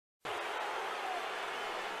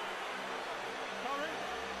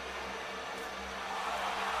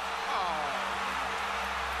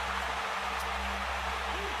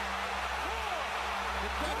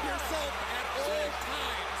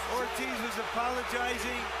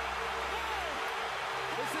apologizing.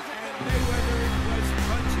 And Mayweather was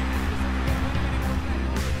punching.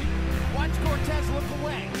 Watch Cortez look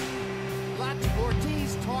away. Watch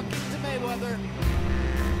Ortiz talking to Mayweather.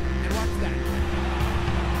 And watch that.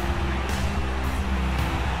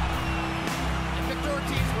 And Victor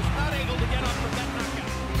Ortiz was not able to get up from that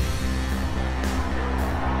knockout.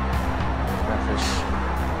 Memphis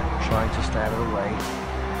trying to stay out of the way.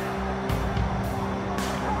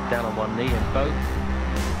 Down on one knee, and both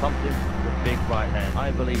pumped him with a big right hand.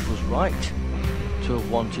 I believe was right to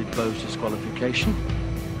have wanted Bo's disqualification.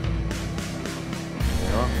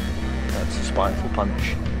 Yeah, that's a spiteful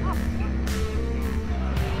punch.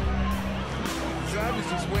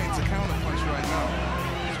 Travis is waiting to counter punch right now.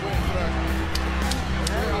 He's waiting for that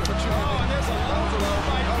opportunity. Oh, and there's a low blow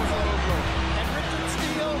by That was a low blow. And Richard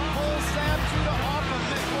Steele pulls Sam Judah off of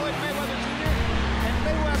Floyd Mayweather Jr. And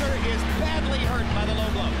Mayweather is badly hurt by the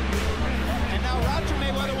low blow. And now Roger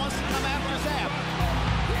Mayweather wants to come after Sam.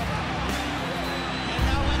 And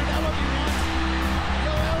now Leonard Ellerby wants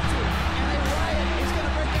Yoel to. And a riot is going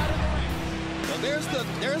to break out in the ring. So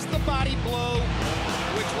there's the body blow,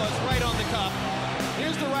 which was right on the cuff.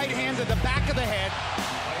 Here's the right hand to the back of the head.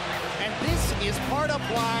 And this is part of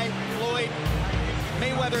why Floyd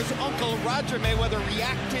Mayweather's uncle, Roger Mayweather,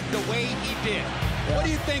 reacted the way he did. Yeah. What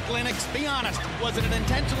do you think, Lennox? Be honest. Was it an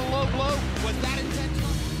intentional low blow? Was that intentional?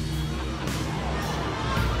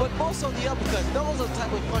 But most of the uppercuts, those are the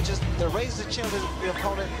type of punches that raise the chin of the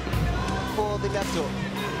opponent for the left hook.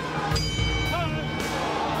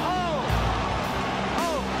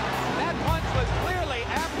 Oh, that punch was clearly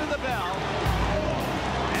after the bell.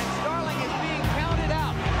 And Starling is being counted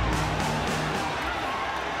out.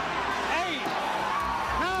 8,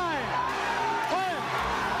 9, 10.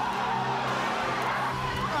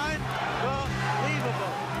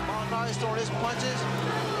 Unbelievable. Molinari's throwing his punches.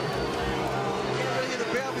 Can't really hear the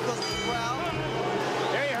bell because of the crowd.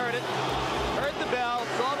 There you heard it. Heard the bell,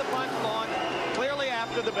 saw the punch launch, clearly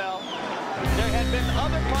after the bell. There had been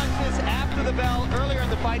other punches after the bell earlier in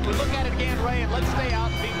the fight. We'll look at it again, Ray, and let's stay out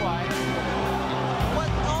and be quiet. But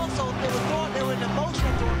also, they were in emotion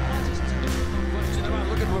throwing punches too. Question about,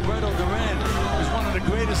 look at Roberto Duran, who's one of the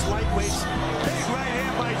greatest lightweights. Big right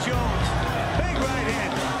hand by Jones. Big right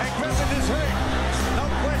hand. And Griffin is hurt. No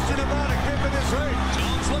question about it. Griffin is hurt.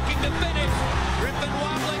 Jones looking to finish. Griffin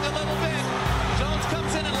wobbling a little bit. Jones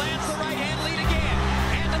comes in and lands the right hand lead again.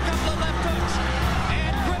 And a couple of left hooks.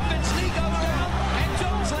 And Griffin's knee goes down. And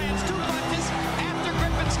Jones lands 2 punches after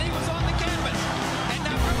Griffin's knee was on the canvas. And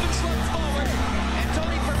now Griffin slips forward. And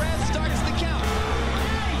Tony Perez starts the count.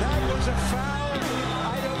 That was a foul.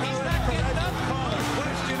 I don't know. He's not getting up. No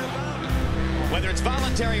question about it. Whether it's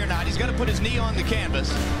voluntary or not, he's got to put his knee on the canvas.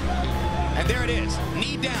 And there it is.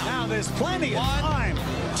 Knee down. Now there's plenty of 1, time.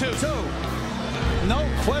 2. No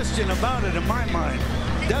question about it in my mind.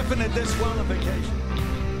 Definite disqualification.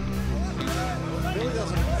 Billy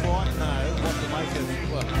doesn't quite know what to make of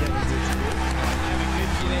what they're just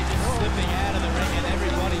slipping out of the ring and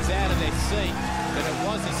everybody's out of their seat. But it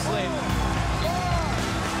was a slip. Oh,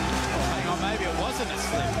 hang on, maybe it wasn't a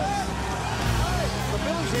slip. But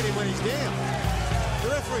Billy's hit him when he's down. The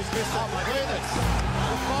referee's missed Oh my goodness.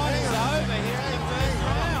 The fight is over here in the first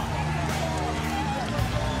round.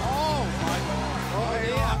 Oh my God. Oh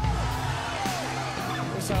yeah.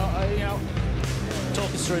 So, you know, Talk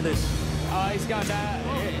us through this. he's going down.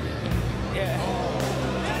 Yeah.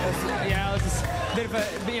 You know, it was just a bit of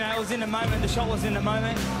a, you know, it was in the moment. The shot was in the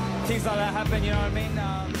moment. Things like that happen, you know what I mean?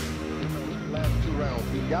 Last 2 rounds.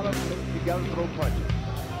 You gotta throw punches.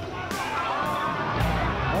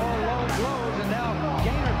 More low blows, and now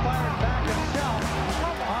Gainer firing back himself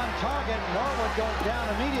on target. Norwood goes down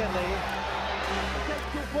immediately. Take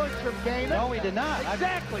 2 points from Gainer. No, he did not.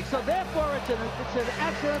 Exactly. So therefore, it's an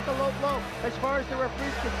accidental low blow as far as the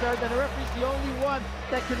referee's concerned, and the referee's the only one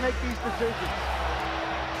that can make these decisions.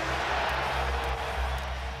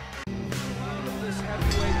 This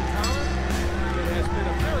heavyweight encounter, it has been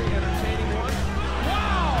a very entertaining one.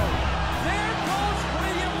 Wow! There goes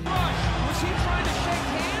William Rush. Was he trying to shake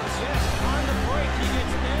hands? Yes, on the break, he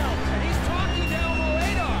gets nailed. And he's talking down the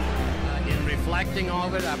radar. In reflecting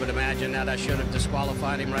over it, I would imagine that I should have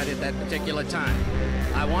disqualified him right at that particular time.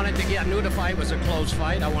 I wanted to get, I knew the fight was a close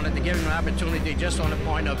fight. I wanted to give him an opportunity just on the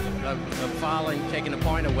point of fouling, taking a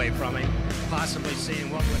point away from him, possibly seeing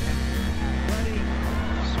what would happen.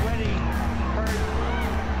 Sweaty, hurt.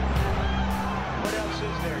 What else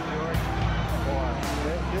is there, George? Boy,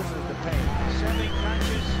 this is the pain. 7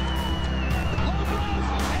 punches. Low blows,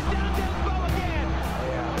 and down goes Bo again.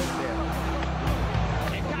 Yeah, that's it.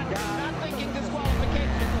 Not thinking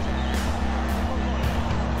disqualification.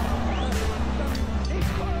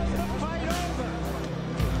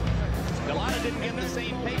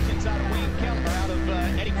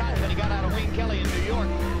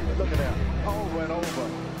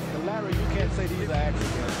 you can't say these are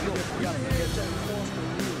accidents. You just got to forget that.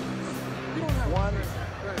 1,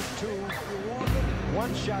 2,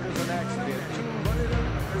 1 shot is an accident. 2,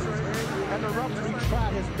 and the referee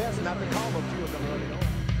tried his best not to call a few of them early on.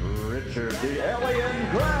 Richard, the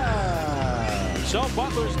alien Grant. So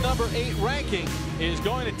Butler's number 8 ranking is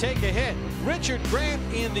going to take a hit. Richard Grant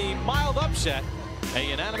in the mild upset. A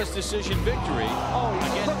unanimous decision victory. Oh,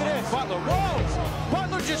 look at this. Butler. Whoa!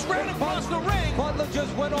 Butler just ran across the ring. Butler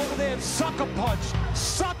just went over there and sucker punched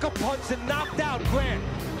and knocked out Grant.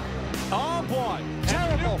 Oh, boy.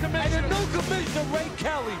 Terrible. And the new commissioner, Ray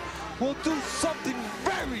Kelly, will do something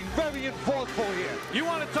very, very enforceful here. You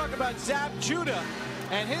want to talk about Zab Judah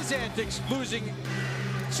and his antics, losing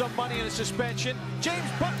some money in a suspension. James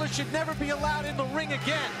Butler should never be allowed in the ring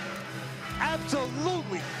again.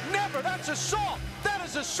 Absolutely. Never. That's assault. That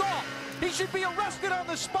is assault. He should be arrested on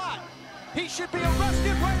the spot. He should be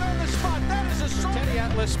arrested right on the spot. That is assault. Teddy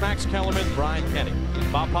Atlas, Max Kellerman, Brian Kenny.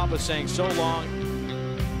 Bob Papa saying so long.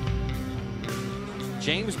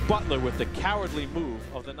 James Butler with the cowardly move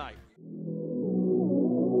of the night.